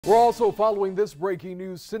We're also following this breaking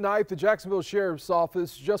news tonight. The Jacksonville Sheriff's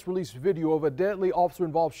Office just released video of a deadly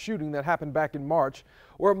officer-involved shooting that happened back in March,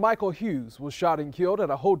 where Michael Hughes was shot and killed at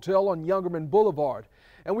a hotel on Youngerman Boulevard.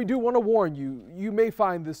 And we do want to warn you, you may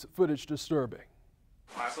find this footage disturbing.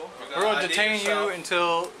 Michael, we're going to detain you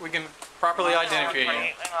until we can properly identify you.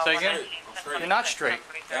 Say again? You're not straight.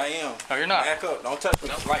 I am. No, you're not. Back up. Don't touch me.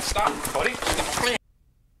 Right, stop, buddy.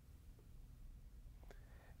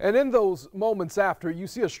 And in those moments after, you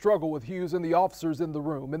see a struggle with Hughes and the officers in the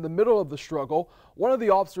room. In the middle of the struggle, one of the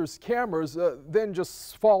officers' cameras then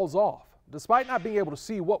just falls off. Despite not being able to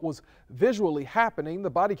see what was visually happening, the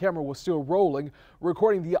body camera was still rolling,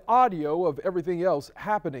 recording the audio of everything else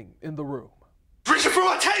happening in the room. Reaching for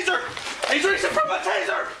my taser! He's reaching for my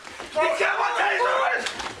taser! He's got my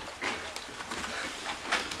taser!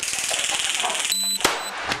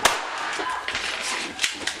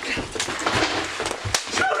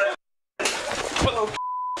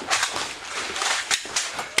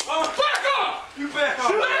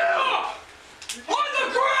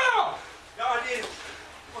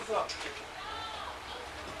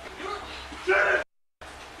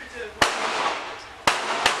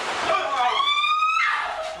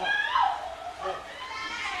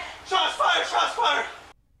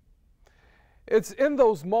 It's in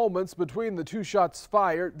those moments between the 2 shots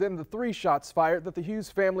fired, then the 3 shots fired, that the Hughes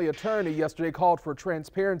family attorney yesterday called for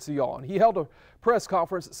transparency on. He held a press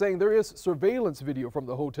conference saying there is surveillance video from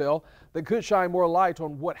the hotel that could shine more light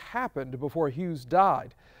on what happened before Hughes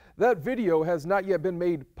died. That video has not yet been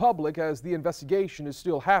made public as the investigation is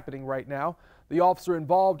still happening right now. The officer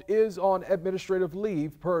involved is on administrative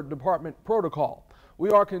leave per department protocol. We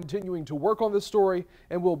are continuing to work on this story,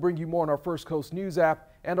 and we'll bring you more on our First Coast News app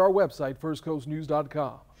and our website,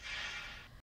 firstcoastnews.com.